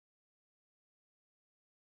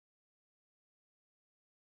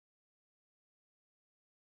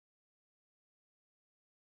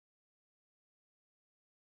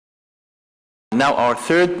Now our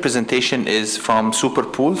third presentation is from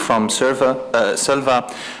Superpool, from Selva,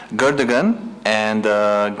 Gürdog, and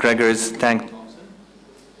Gregor's Tang.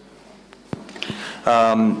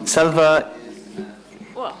 Selva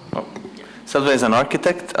is an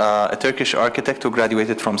architect, a Turkish architect who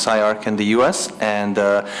graduated from SciArc in the US, and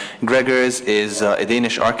Gregor's is a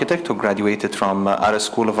Danish architect who graduated from Aarhus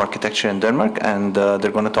School of Architecture in Denmark, and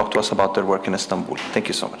they're going to talk to us about their work in Istanbul. Thank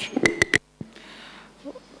you so much.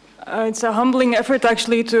 It's a humbling effort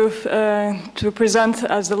actually to present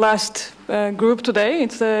as the last group today.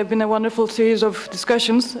 It's been a wonderful series of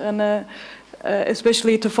discussions, and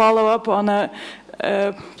especially to follow up on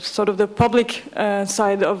sort of the public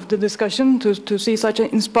side of the discussion, to see such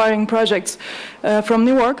inspiring projects from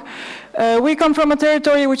Newark. We come from a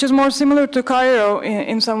territory which is more similar to Cairo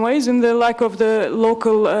in some ways, in the lack of the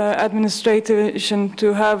local administration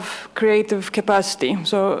to have creative capacity.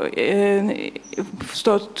 So,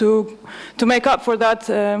 to make up for that,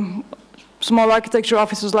 small architecture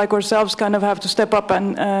offices like ourselves kind of have to step up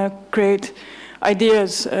and create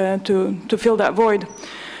ideas to fill that void.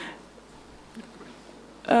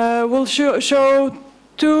 We'll show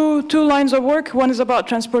two lines of work. One is about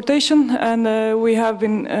transportation, and we have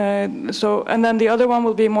been and then the other one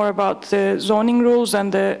will be more about the zoning rules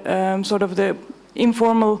and the sort of the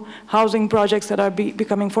informal housing projects that are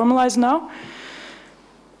becoming formalized now.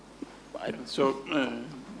 So,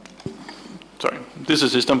 sorry, this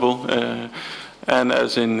is Istanbul, and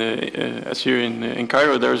as here in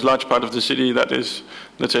Cairo, there is a large part of the city that is,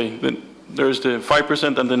 let's say, there's the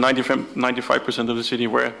 5% and the 95% of the city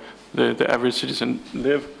where the average citizen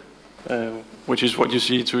live, which is what you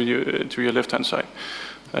see to your left-hand side.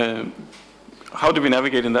 How do we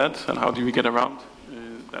navigate in that, and how do we get around?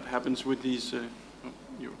 That happens with these.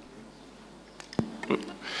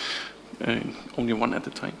 Only one at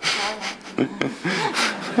a time.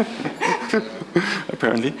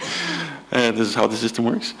 Apparently. This is how the system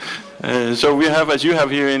works. So we have, as you have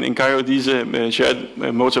here in Cairo, these shared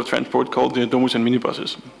modes of transport called the domus and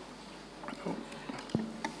minibuses.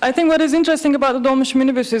 I think what is interesting about the dolmuş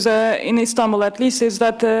minibus is, in Istanbul at least, is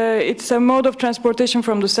that it's a mode of transportation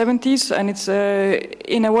from the 70s, and it's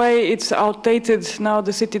in a way it's outdated now.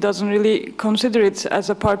 The city doesn't really consider it as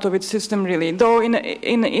a part of its system, really. Though in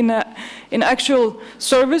actual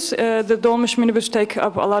service, the dolmuş minibus take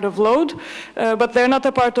up a lot of load, but they're not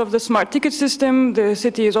a part of the smart ticket system. The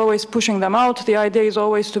city is always pushing them out. The idea is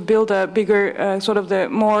always to build a bigger, sort of the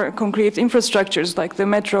more concrete infrastructures like the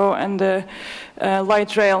metro and the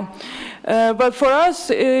light rail. But for us,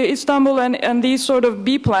 Istanbul and these sort of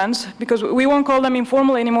B plans, because we won't call them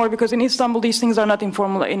informal anymore, because in Istanbul these things are not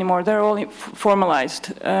informal anymore. They're all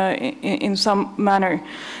formalized in some manner.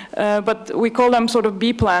 But we call them sort of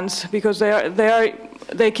B plans because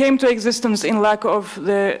they came to existence in lack of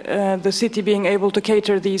the city being able to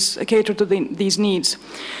cater to these needs.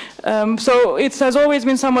 So it has always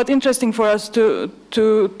been somewhat interesting for us to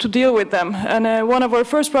deal with them. And one of our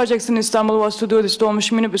first projects in Istanbul was to do this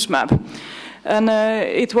dolmuş minibus map. And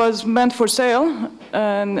it was meant for sale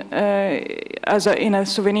and, in a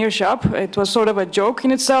souvenir shop. It was sort of a joke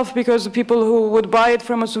in itself, because the people who would buy it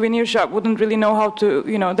from a souvenir shop wouldn't really know how to,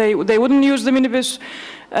 they wouldn't use the minibus.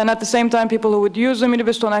 And at the same time, people who would use the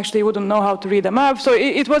minibus actually wouldn't know how to read a map. So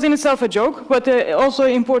it was in itself a joke, but also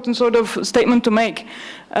an important sort of statement to make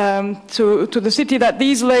to the city that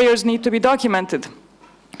these layers need to be documented.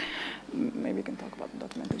 Maybe we can talk about the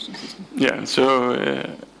documentation system. Yeah, so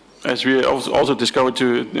as we also discovered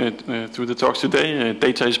through the talks today,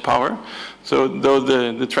 data is power. So though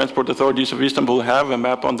the transport authorities of Istanbul have a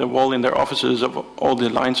map on the wall in their offices of all the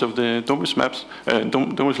lines of the domus maps,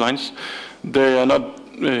 domus lines, they are not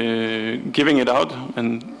giving it out.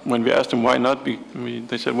 And when we asked them why not,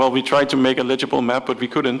 they said, well, we tried to make a legible map, but we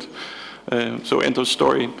couldn't. So end of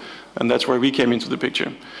story. And that's where we came into the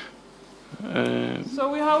picture.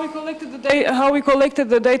 So how we collected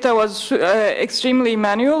the data was extremely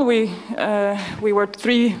manual. We were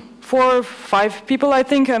 3, 4, 5 people, I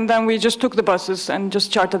think, and then we just took the buses and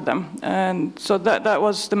just charted them. And so that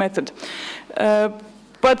was the method.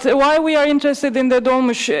 But why we are interested in the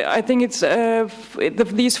dolmuş, I think it's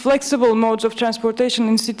these flexible modes of transportation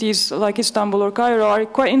in cities like Istanbul or Cairo are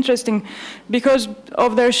quite interesting because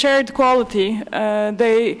of their shared quality.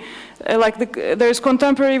 There's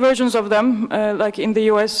contemporary versions of them, like in the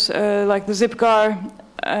US, like the Zipcar,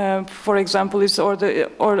 for example,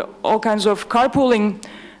 or all kinds of carpooling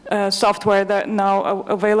software that now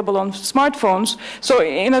available on smartphones. So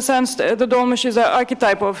in a sense, the dolmuş is an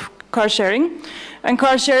archetype of car sharing. And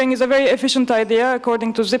car sharing is a very efficient idea.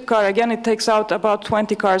 According to Zipcar, again, it takes out about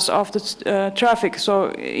 20 cars off the traffic.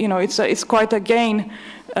 So, it's quite a gain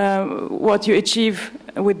what you achieve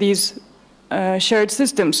with these shared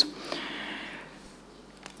systems.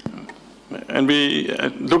 And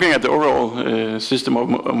looking at the overall system of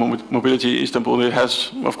mobility, Istanbul, it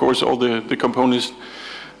has, of course, all the components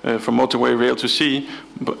from motorway, rail to sea.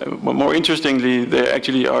 But more interestingly, they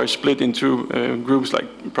actually are split into groups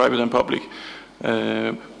like private and public,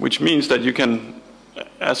 which means that you can,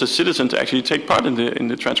 as a citizen, to actually take part in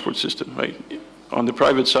the transport system. Right? On the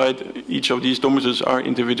private side, each of these domuses are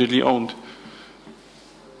individually owned.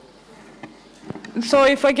 So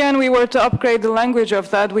if, again, we were to upgrade the language of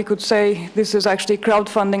that, we could say this is actually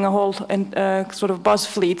crowdfunding a whole sort of bus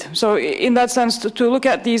fleet. So in that sense, to look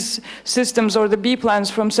at these systems or the B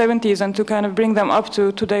plans from 70s and to kind of bring them up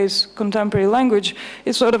to today's contemporary language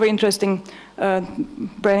is sort of an interesting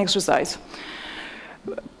brain exercise.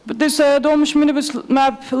 But this Dolmuş minibus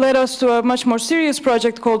map led us to a much more serious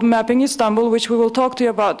project called Mapping Istanbul, which we will talk to you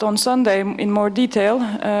about on Sunday in more detail.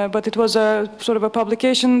 But it was a sort of a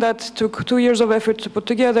publication that took 2 years of effort to put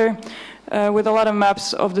together with a lot of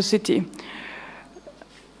maps of the city.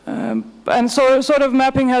 And so sort of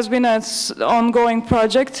mapping has been an ongoing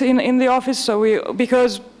project in the office. So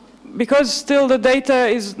because still the data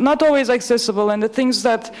is not always accessible, and the things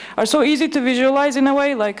that are so easy to visualize in a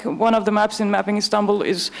way, like one of the maps in Mapping Istanbul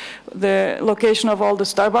is the location of all the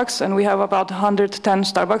Starbucks, and we have about 110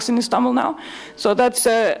 Starbucks in Istanbul now. So that's,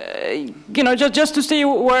 you know, just to see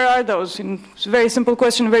where are those. It's a very simple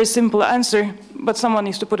question, very simple answer, but someone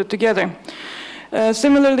needs to put it together.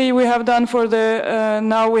 Similarly, we have done for the,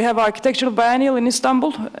 now we have architectural biennial in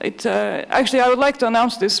Istanbul. Actually, I would like to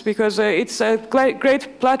announce this because it's a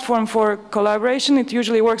great platform for collaboration. It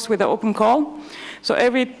usually works with an open call. So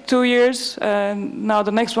every 2 years, now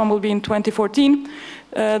the next one will be in 2014,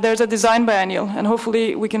 there's a design biennial, and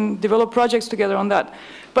hopefully we can develop projects together on that.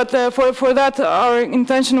 But for that, our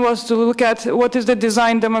intention was to look at what is the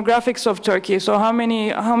design demographics of Turkey. So how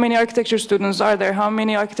many architecture students are there? How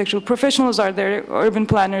many architectural professionals are there? Urban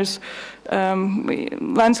planners,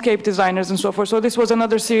 landscape designers, and so forth. So this was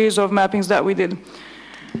another series of mappings that we did.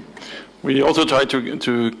 We also try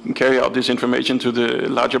to carry out this information to the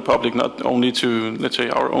larger public, not only to, let's say,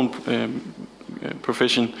 our own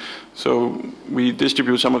profession. So we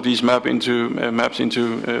distribute some of these maps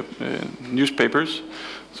into newspapers.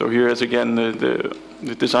 So here is again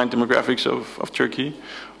the design demographics of Turkey,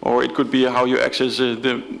 or it could be how you access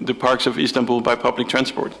the parks of Istanbul by public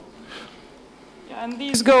transport. Yeah, and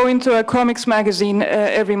these go into a comics magazine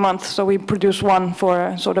every month, so we produce one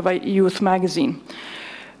for sort of a youth magazine.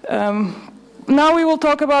 Now we will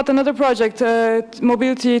talk about another project,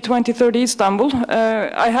 Mobility 2030 Istanbul.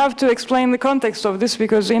 I have to explain the context of this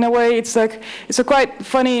because in a way it's a quite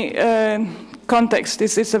funny context.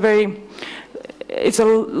 It's a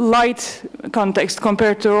light context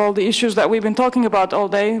compared to all the issues that we've been talking about all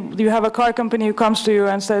day. You have a car company who comes to you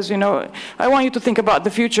and says, you know, I want you to think about the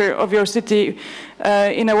future of your city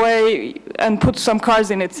in a way and put some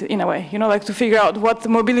cars in it in a way, you know, like to figure out what the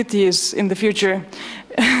mobility is in the future.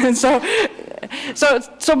 so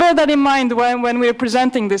bear that in mind when we're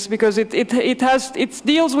presenting this, because it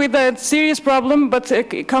deals with a serious problem, but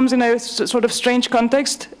it comes in a sort of strange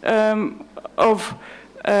context of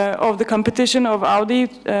the competition of Audi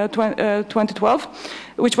 2012,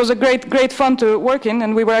 which was a great fun to work in,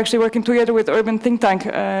 and we were actually working together with Urban Think Tank,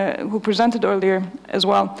 who presented earlier as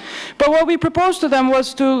well. But what we proposed to them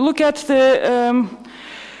was to look at the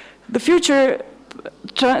future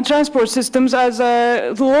transport systems as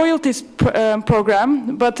a loyalty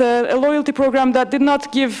program, but a loyalty program that did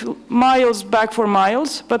not give miles back for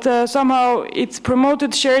miles, but somehow it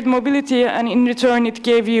promoted shared mobility, and in return it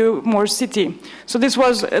gave you more city. So this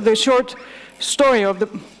was the short story of the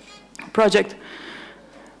project.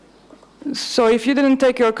 So if you didn't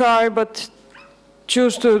take your car but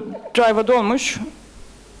choose to drive a dolmuş,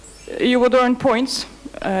 you would earn points.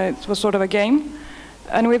 It was sort of a game.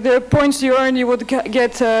 And with the points you earn, you would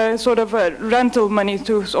get sort of rental money,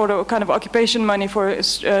 to sort of kind of occupation money for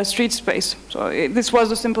street space. So this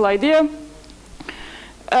was a simple idea.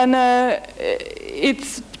 And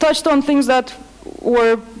it touched on things that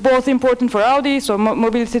were both important for Audi, so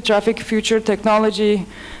mobility, traffic, future, technology,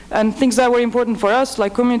 and things that were important for us,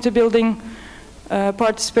 like community building,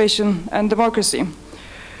 participation, and democracy.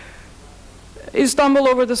 Istanbul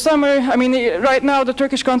over the summer, I mean, right now the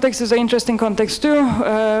Turkish context is an interesting context too.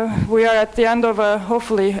 We are at the end of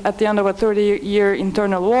hopefully at the end of a 30-year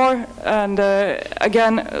internal war, and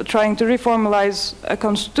again, trying to reformalize a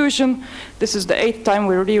constitution. This is the 8th time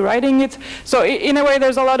we're rewriting it. So in a way,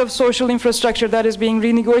 there's a lot of social infrastructure that is being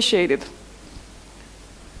renegotiated.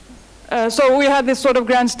 So we had this sort of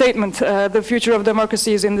grand statement, the future of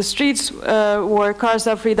democracy is in the streets, where cars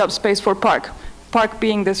have freed up space for Park. Park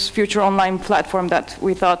being this future online platform that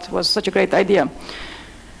we thought was such a great idea.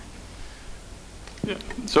 Yeah.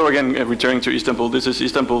 So again, returning to Istanbul, this is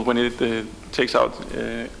Istanbul when it takes out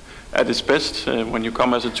at its best. When you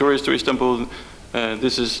come as a tourist to Istanbul,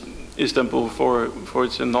 this is Istanbul for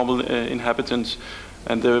its normal inhabitants.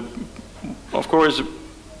 And of course,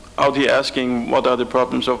 out here asking what are the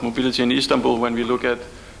problems of mobility in Istanbul, when we look at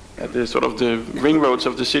the sort of the ring roads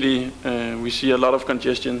of the city, we see a lot of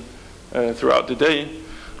congestion throughout the day.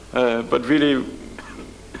 But really,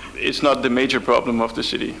 it's not the major problem of the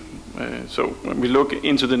city. So when we look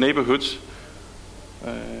into the neighborhoods,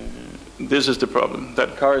 this is the problem,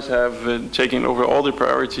 that cars have taken over all the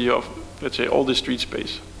priority of, let's say, all the street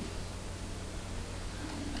space.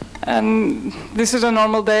 And this is a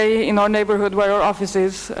normal day in our neighborhood where our office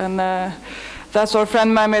is, and that's our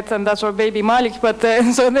friend Mehmet and that's our baby Malik, but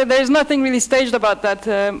so there's nothing really staged about that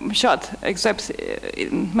shot, except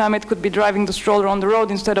Mehmet could be driving the stroller on the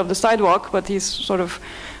road instead of the sidewalk, but he's sort of,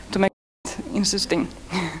 to make it, insisting.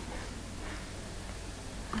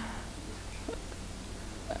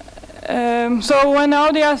 So when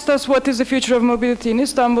Audi asked us what is the future of mobility in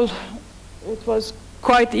Istanbul, it was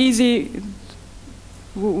quite easy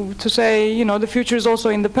to say, you know, the future is also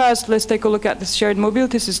in the past. Let's take a look at the shared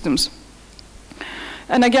mobility systems.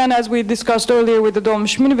 And again, as we discussed earlier with the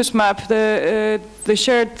Dolmuş minibus map, the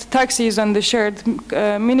shared taxis and the shared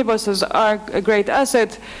minibuses are a great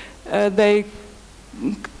asset. They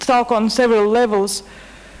talk on several levels.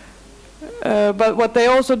 But what they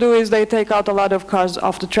also do is they take out a lot of cars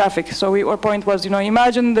off the traffic. So our point was, you know,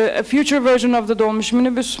 imagine a future version of the Dolmuş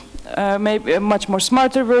minibus, maybe a much more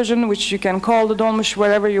smarter version, which you can call the Dolmuş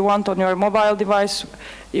wherever you want on your mobile device.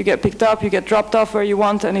 You get picked up, you get dropped off where you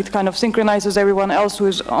want, and it kind of synchronizes everyone else who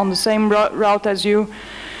is on the same route as you.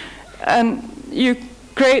 And you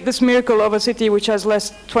create this miracle of a city which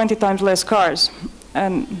has 20 times less cars.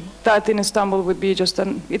 And that in Istanbul would be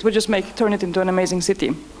it would just turn it into an amazing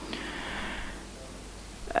city.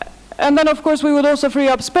 And then, of course, we would also free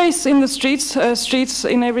up space in the streets. Streets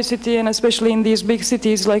in every city, and especially in these big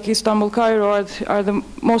cities like Istanbul, Cairo, are the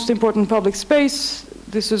most important public space.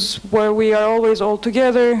 This is where we are always all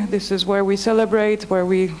together. This is where we celebrate, where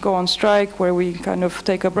we go on strike, where we kind of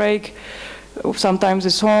take a break. Sometimes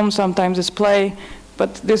it's home, sometimes it's play.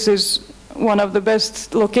 But this is one of the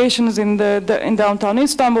best locations in downtown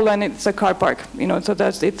Istanbul, and it's a car park. You know, so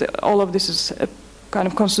that's it. All of this is kind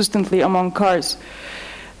of consistently among cars.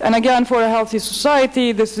 And again, for a healthy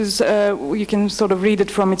society, this is, you can sort of read it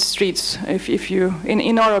from its streets, if you,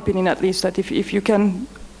 in our opinion at least, that if you can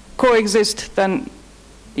coexist, then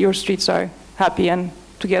your streets are happy and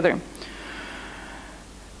together.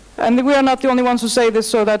 And we are not the only ones who say this,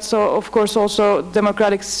 so that's, of course, also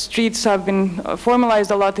democratic streets have been formalized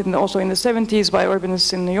a lot also in the 70s by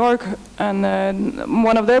urbanists in New York. And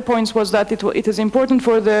one of their points was that it is important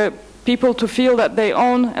for the people to feel that they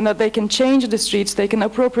own and that they can change the streets, they can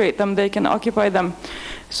appropriate them, they can occupy them.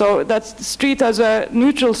 So that street as a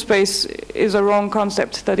neutral space is a wrong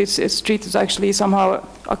concept, that a street is actually somehow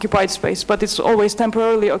occupied space, but it's always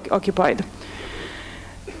temporarily occupied.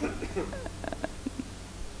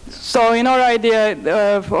 So in our idea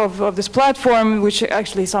of this platform, which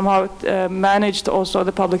actually somehow managed also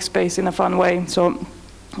the public space in a fun way, so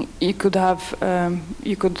you could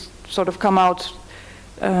sort of come out.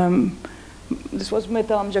 This was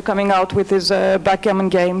Mete Amca coming out with his backgammon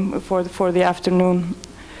game for the afternoon.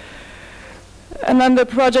 And then the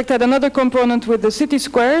project had another component with the city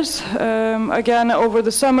squares. Again, over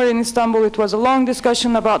the summer in Istanbul, it was a long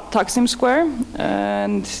discussion about Taksim Square.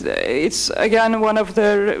 And it's, again, one of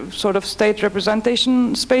the sort of state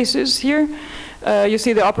representation spaces here. You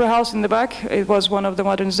see the Opera House in the back. It was one of the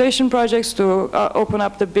modernization projects to open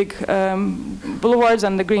up the big boulevards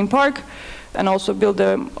and the Green Park, and also build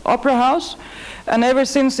the Opera House. And ever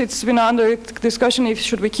since, it's been under discussion if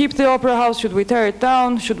should we keep the Opera House, should we tear it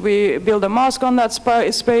down, should we build a mosque on that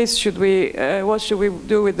space, what should we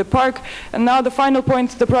do with the park? And now the final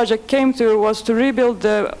point the project came to was to rebuild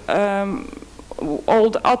the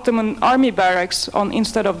old Ottoman army barracks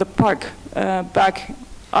instead of the park back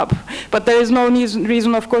up. But there is no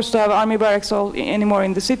reason, of course, to have army barracks anymore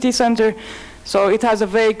in the city center. So it has a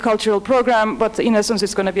vague cultural program, but in essence,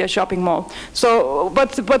 it's going to be a shopping mall. So,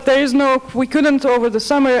 but there is we couldn't over the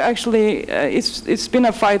summer, actually, it's been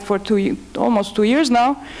a fight for almost 2 years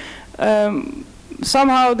now.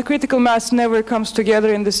 somehow the critical mass never comes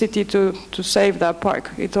together in the city to save that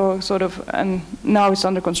park. It all sort of, and now it's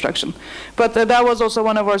under construction. But that was also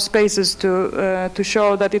one of our spaces to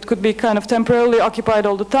show that it could be kind of temporarily occupied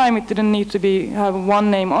all the time. It didn't need to have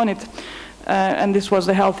one name on it. And this was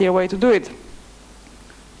the healthier way to do it.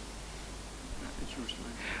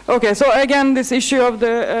 Okay, so again, this issue of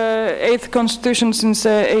the 8th constitution since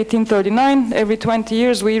 1839. Every 20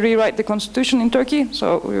 years we rewrite the constitution in Turkey,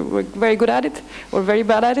 so we're very good at it, or very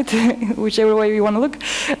bad at it, whichever way we want to look.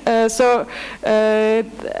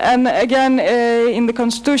 And again, in the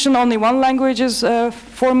constitution, only one language is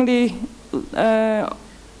formally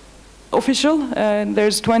official.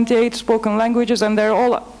 There's 28 spoken languages, and they're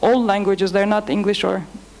all old languages. They're not English or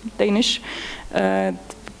Danish,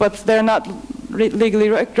 but they're not legally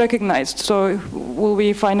recognized. So will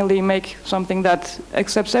we finally make something that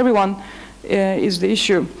accepts everyone is the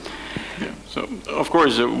issue. Yeah. So, of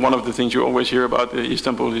course, one of the things you always hear about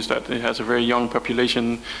Istanbul is that it has a very young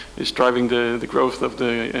population, is driving the growth of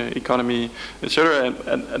the economy, etc.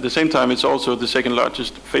 And at the same time, it's also the second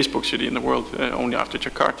largest Facebook city in the world, only after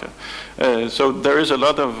Jakarta. So there is a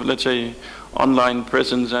lot of, let's say, online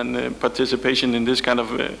presence and participation in this kind of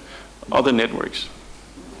other networks.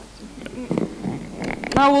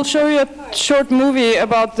 Now we'll show you a short movie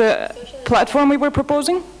about the platform we were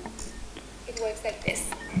proposing. It works like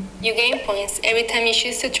this. You gain points every time you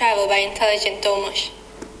choose to travel by intelligent dolmuş.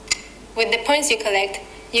 With the points you collect,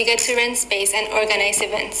 you get to rent space and organize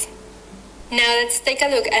events. Now let's take a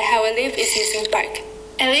look at how Elif is using park.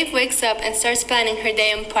 Elif wakes up and starts planning her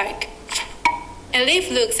day on park.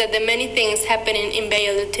 Elif looks at the many things happening in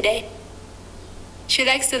Beyoğlu today. She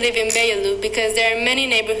likes to live in Beyoğlu because there are many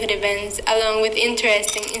neighborhood events along with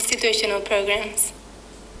interesting institutional programs.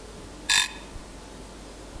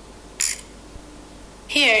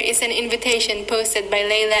 Here is an invitation posted by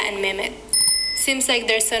Leila and Mehmet. Seems like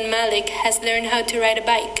their son Malik has learned how to ride a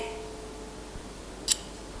bike.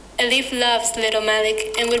 Elif loves little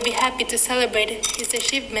Malik and would be happy to celebrate his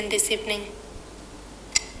achievement this evening.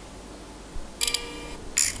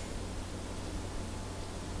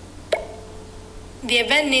 The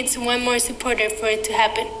event needs one more supporter for it to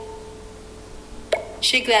happen.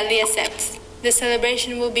 She gladly accepts. The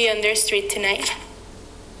celebration will be on their street tonight.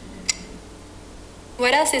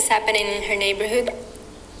 What else is happening in her neighborhood?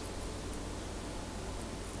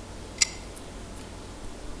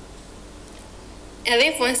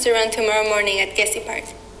 Elif wants to run tomorrow morning at Gezi Park.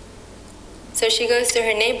 So she goes to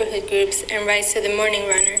her neighborhood groups and writes to the morning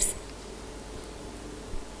runners.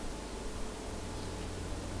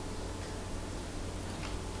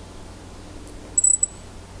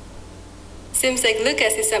 Seems like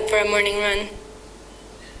Lucas is up for a morning run.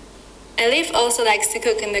 Elif also likes to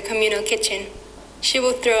cook in the communal kitchen. She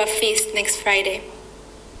will throw a feast next Friday.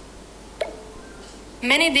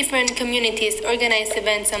 Many different communities organize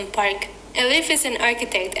events on park. Elif is an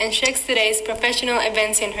architect and checks today's professional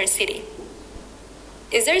events in her city.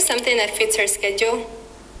 Is there something that fits her schedule?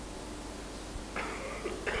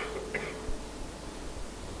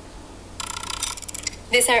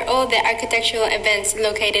 These are all the architectural events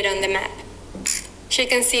located on the map. She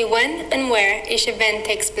can see when and where each event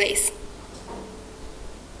takes place.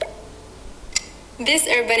 This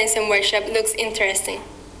urbanism workshop looks interesting.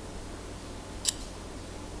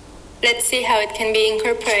 Let's see how it can be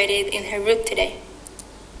incorporated in her route today.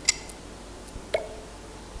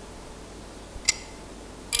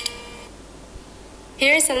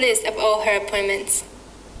 Here's a list of all her appointments.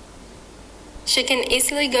 She can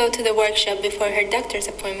easily go to the workshop before her doctor's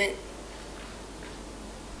appointment.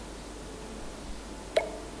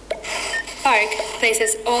 Park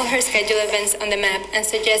places all her scheduled events on the map and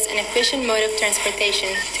suggests an efficient mode of transportation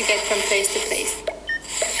to get from place to place.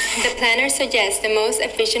 The planner suggests the most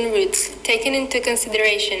efficient routes, taking into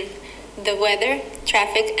consideration the weather,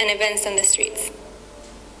 traffic, and events on the streets.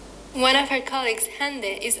 One of her colleagues,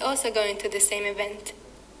 Hande, is also going to the same event.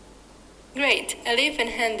 Great, Elif and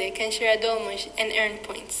Hande can share a dolmuş and earn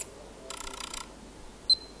points.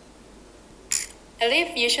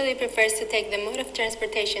 Elif usually prefers to take the mode of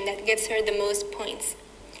transportation that gets her the most points,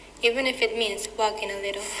 even if it means walking a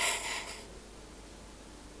little.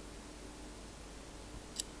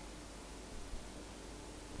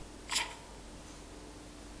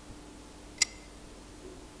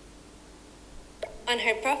 On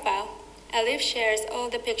her profile, Elif shares all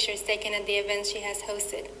the pictures taken at the events she has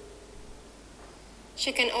hosted.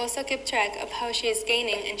 She can also keep track of how she is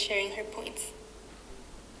gaining and sharing her points.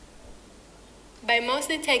 By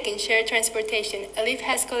mostly taking shared transportation, Elif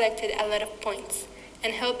has collected a lot of points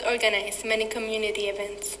and helped organize many community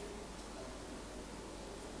events.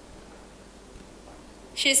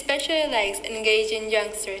 She especially likes engaging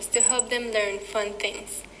youngsters to help them learn fun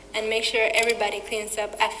things and make sure everybody cleans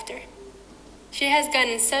up after. She has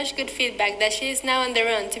gotten such good feedback that she is now on the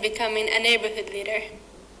run to becoming a neighborhood leader.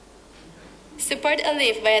 Support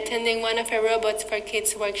Alif by attending one of her Robots for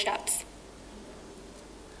Kids workshops.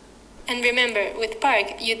 And remember, with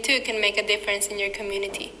Park, you too can make a difference in your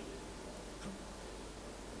community.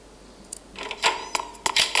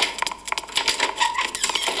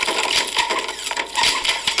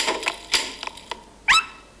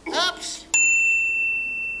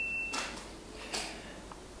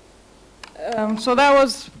 So that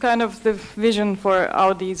was kind of the vision for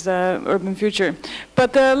Audi's urban future.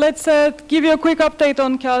 But let's give you a quick update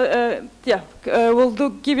on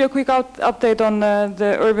give you a quick update on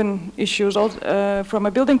the urban issues from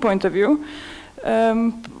a building point of view.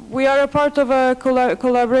 We are a part of a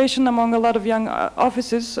collaboration among a lot of young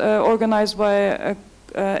offices organized by an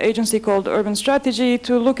agency called Urban Strategy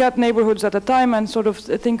to look at neighborhoods at a time and sort of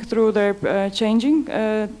think through their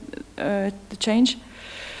the change.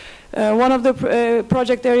 One of the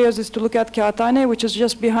project areas is to look at Kağıthane, which is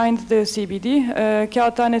just behind the CBD.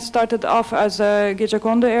 Kağıthane started off as a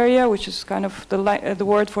gecekondu area, which is kind of the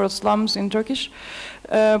word for slums in Turkish.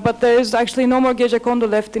 But there is actually no more gecekondu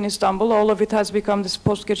left in Istanbul. All of it has become this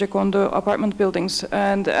post-gecekondu apartment buildings.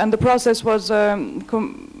 And the process was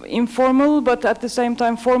informal, but at the same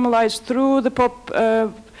time formalized through the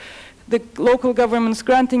local governments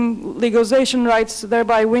granting legalization rights,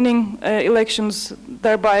 thereby winning elections,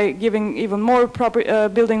 thereby giving even more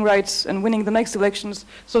building rights and winning the next elections.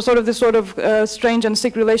 So sort of this sort of strange and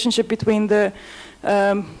sick relationship between the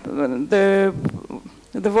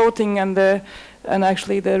voting and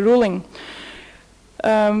actually the ruling.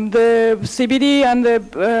 The CBD and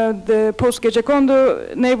the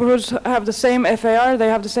post-gecekondu neighborhoods have the same FAR, they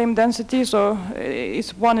have the same density, so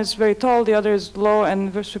one is very tall, the other is low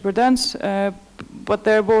and super dense, but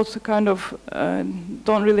they're both kind of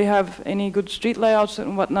don't really have any good street layouts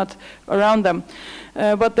and whatnot around them.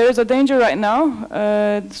 But there is a danger right now.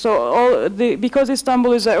 Because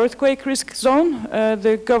Istanbul is an earthquake risk zone,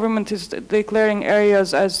 the government is declaring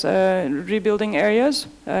areas as rebuilding areas,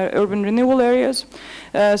 urban renewal areas.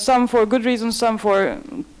 Some for good reasons, some for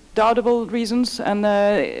doubtable reasons. And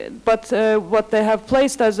but what they have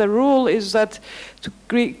placed as a rule is that to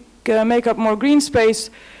make up more green space,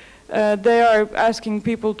 they are asking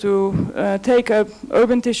people to take an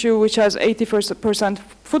urban tissue which has 80%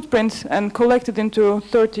 footprint and collect it into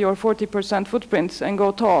 30 or 40% footprints and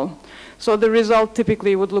go tall. So the result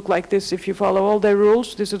typically would look like this. If you follow all their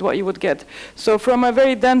rules, this is what you would get. So from a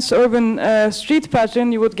very dense urban street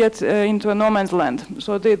pattern, you would get into a no man's land.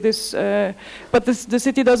 So the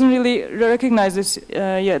city doesn't really recognize this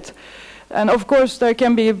yet. And of course, there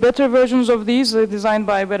can be better versions of these designed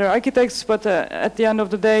by better architects, but at the end of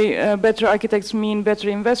the day, better architects mean better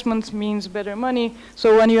investment, means better money.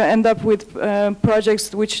 So when you end up with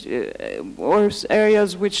projects or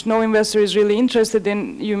areas which no investor is really interested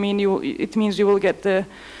in, it means you will get the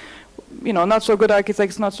not so good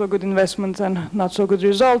architects, not so good investment, and not so good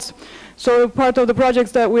results. So part of the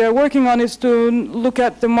projects that we are working on is to look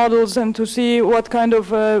at the models and to see what kind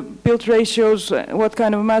of built ratios, what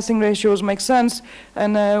kind of massing ratios make sense.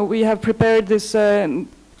 And we have prepared this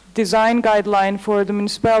design guideline for the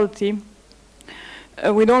municipality.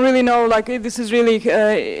 We don't really know, this is really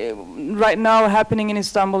right now happening in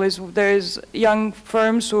Istanbul there's young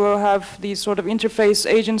firms who have these sort of interface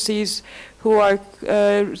agencies who are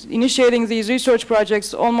initiating these research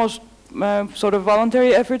projects, almost sort of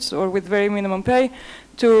voluntary efforts or with very minimum pay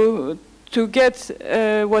to get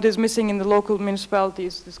what is missing in the local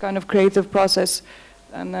municipalities, this kind of creative process.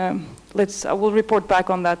 And I will report back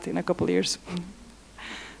on that in a couple of years.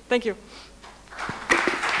 Thank you.